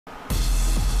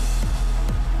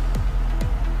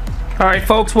Alright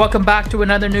folks, welcome back to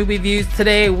another Newbie Views.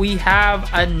 Today we have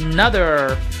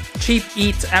another Cheap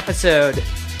Eats episode.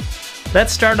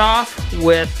 Let's start off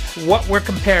with what we're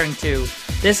comparing to.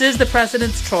 This is the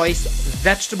President's Choice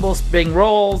Vegetable Spring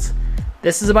Rolls.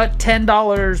 This is about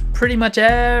 $10 pretty much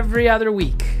every other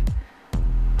week.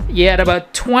 You had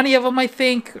about 20 of them, I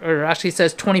think, or actually it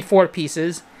says 24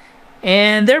 pieces,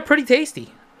 and they're pretty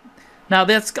tasty. Now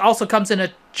this also comes in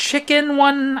a chicken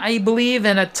one, I believe,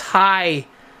 and a Thai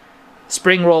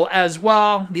spring roll as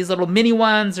well. These little mini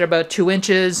ones are about 2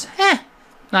 inches.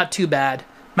 Not too bad.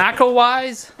 Macro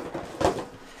wise,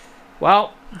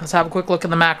 well, let's have a quick look at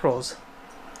the macros.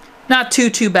 Not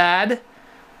too bad.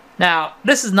 Now,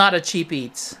 this is not a Cheap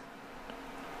Eats.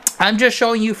 I'm just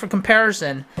showing you for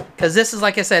comparison, because this is,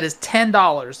 like I said, is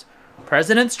 $10.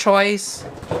 President's Choice.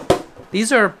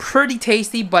 These are pretty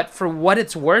tasty, but for what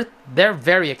it's worth, they're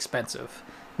very expensive.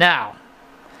 Now,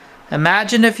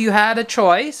 imagine if you had a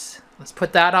choice. Let's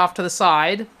put that off to the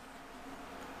side.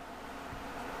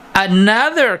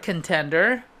 Another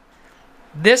contender,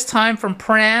 this time from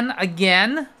PRAN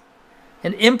again,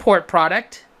 an import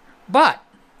product, but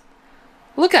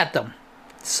look at them.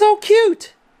 So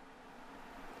cute.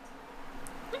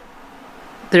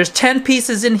 There's 10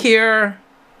 pieces in here.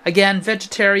 Again,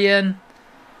 vegetarian.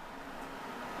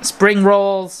 Spring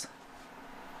rolls.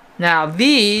 Now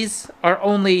these are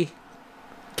only,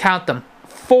 count them,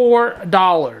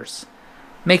 $4.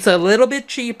 Makes it a little bit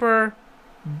cheaper,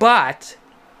 but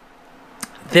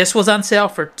this was on sale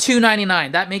for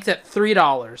 $2.99. That makes it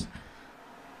 $3.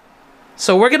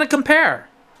 So we're going to compare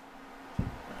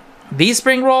these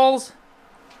spring rolls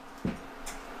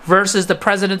versus the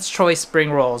President's Choice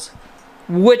spring rolls.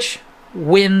 Which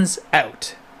wins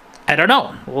out? I don't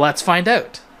know. Let's find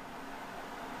out.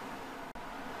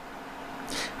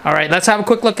 Alright, let's have a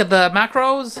quick look at the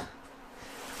macros.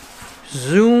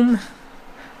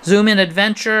 Zoom in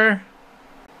adventure.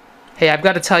 Hey, I've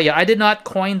got to tell you, I did not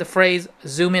coin the phrase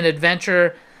zoom in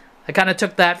adventure. I kind of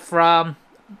took that from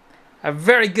a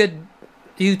very good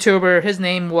YouTuber. His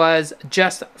name was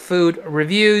Just Food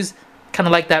Reviews. Kind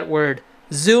of like that word,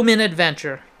 zoom in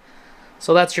adventure.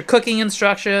 So that's your cooking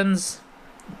instructions.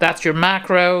 That's your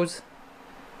macros.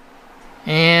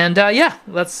 And yeah,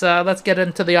 let's get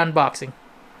into the unboxing.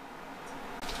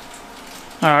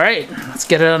 All right, let's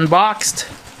get it unboxed.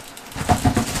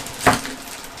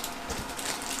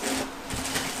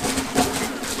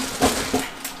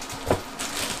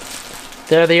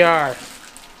 There they are.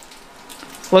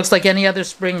 Looks like any other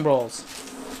spring rolls.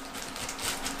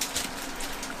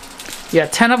 You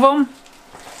got 10 of them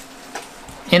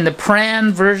in the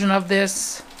PRAN version of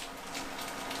this.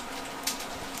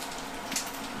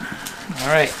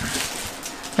 Alright.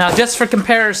 Now just for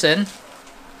comparison,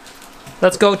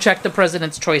 let's go check the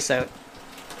President's Choice out.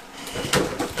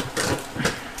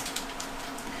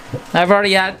 I've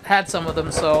already had some of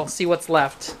them, so see what's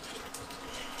left.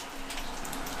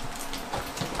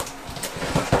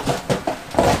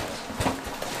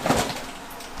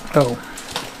 Oh.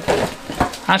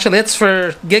 Actually, it's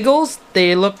for giggles.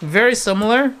 They look very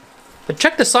similar. But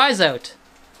check the size out.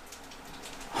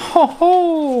 Ho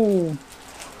ho!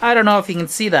 I don't know if you can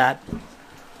see that.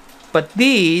 But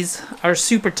these are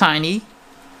super tiny.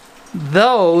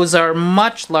 Those are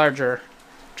much larger.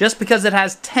 Just because it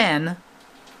has 10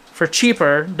 for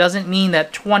cheaper doesn't mean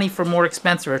that 20 for more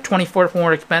expensive or 24 for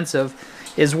more expensive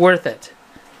is worth it.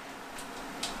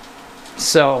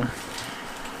 So,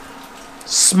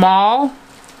 small,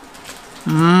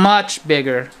 much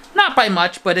bigger. Not by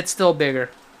much, but it's still bigger.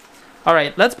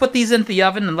 Alright, let's put these into the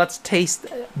oven and let's taste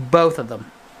both of them.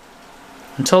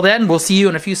 Until then, we'll see you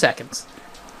in a few seconds.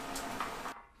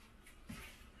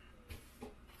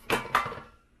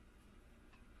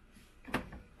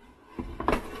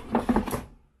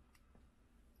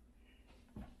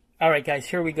 Alright guys,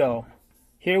 here we go.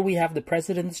 Here we have the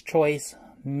President's Choice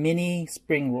mini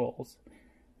spring rolls.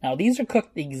 Now these are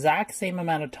cooked the exact same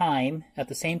amount of time at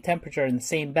the same temperature in the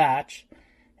same batch,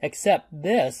 except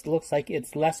this looks like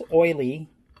it's less oily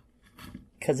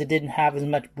because it didn't have as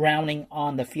much browning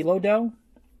on the phyllo dough.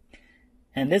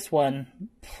 And this one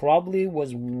probably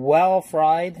was well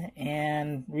fried,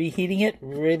 and reheating it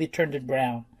really turned it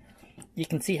brown. You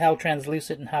can see how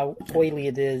translucent and how oily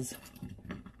it is.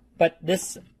 But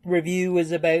this review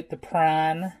is about the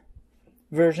PRAN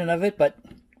version of it, but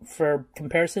for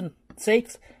comparison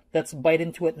sakes, let's bite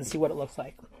into it and see what it looks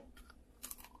like.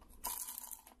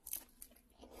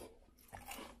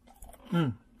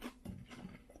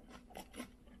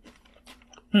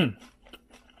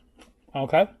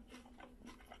 Okay.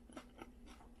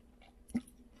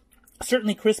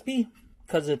 Certainly crispy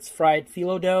because it's fried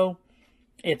phyllo dough.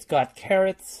 It's got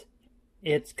carrots,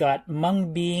 It's got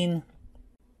mung bean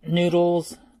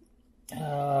noodles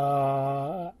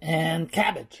and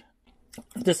cabbage.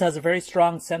 This has a very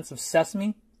strong sense of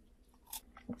sesame.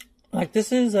 Like,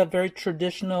 this is a very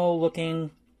traditional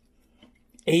looking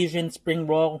Asian spring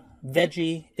roll,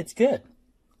 veggie. It's good.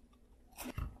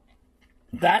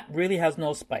 That really has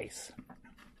no spice.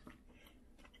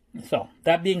 So,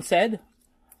 that being said,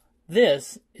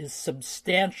 this is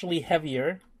substantially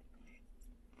heavier.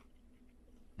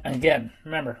 And again,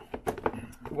 remember,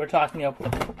 we're talking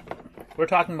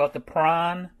about the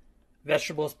PRAN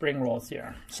vegetable spring rolls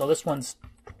here. So this one's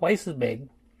twice as big.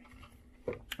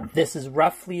 This is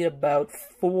roughly about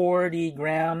 40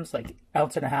 grams, like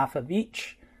ounce and a half of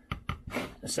each.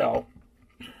 So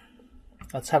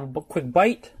let's have a quick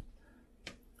bite.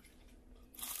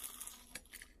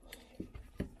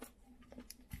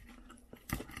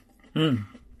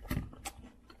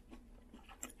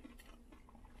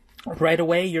 Right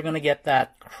away, you're going to get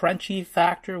that crunchy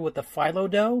factor with the phyllo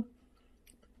dough.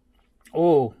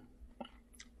 Oh,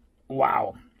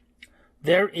 wow.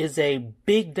 There is a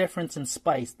big difference in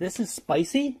spice. This is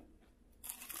spicy.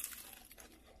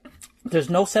 There's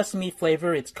no sesame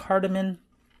flavor. It's cardamom,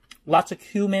 lots of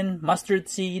cumin, mustard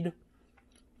seed.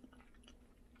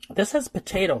 This has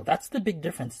potato. That's the big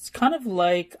difference. It's kind of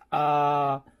like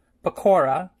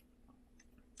pakora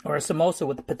or a samosa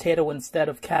with potato instead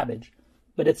of cabbage.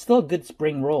 But it's still a good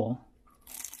spring roll.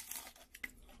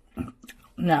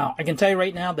 Now, I can tell you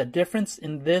right now, the difference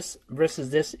in this versus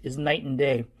this is night and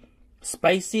day.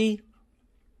 Spicy,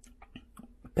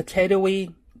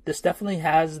 potatoey. This definitely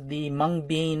has the mung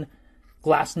bean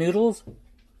glass noodles.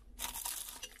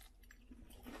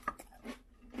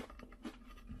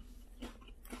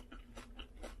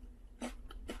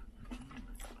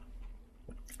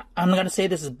 I'm not going to say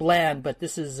this is bland, but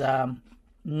this is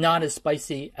not as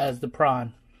spicy as the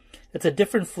prawn. It's a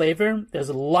different flavor. There's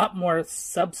a lot more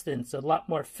substance, a lot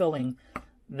more filling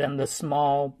than the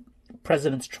small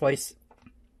President's Choice,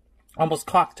 almost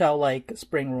cocktail-like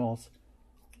spring rolls.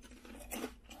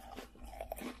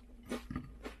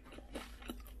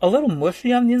 A little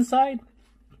mushy on the inside.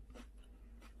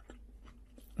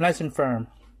 Nice and firm.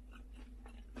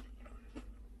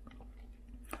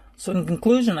 So in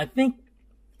conclusion, I think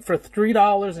for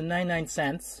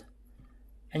 $3.99,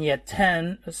 and you get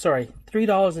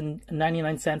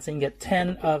 $3.99 and you get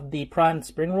 10 of the prawn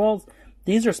spring rolls.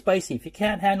 These are spicy. If you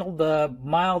can't handle the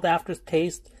mild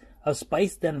aftertaste of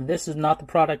spice, then this is not the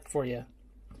product for you.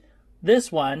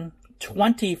 This one,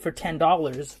 20 for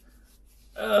 $10.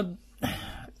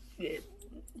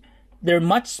 They're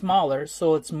much smaller,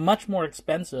 so it's much more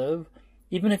expensive.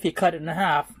 Even if you cut it in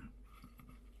half,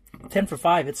 10 for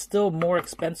 $5, it's still more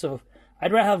expensive.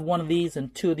 I'd rather have one of these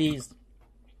than two of these.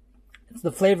 The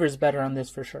flavor is better on this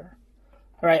for sure.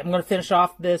 Alright, I'm going to finish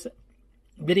off this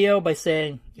video by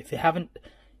saying, if you haven't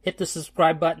hit the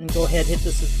subscribe button, go ahead, hit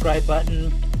the subscribe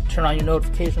button, turn on your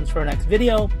notifications for our next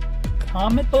video,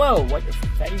 comment below what your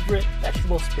favorite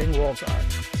vegetable spring rolls are.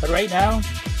 But right now,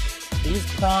 these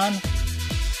prawn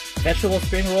vegetable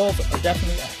spring rolls are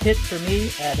definitely a hit for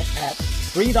me, and at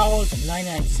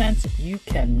 $3.99, you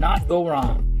cannot go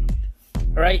wrong.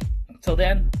 Alright, until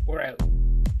then, we're out.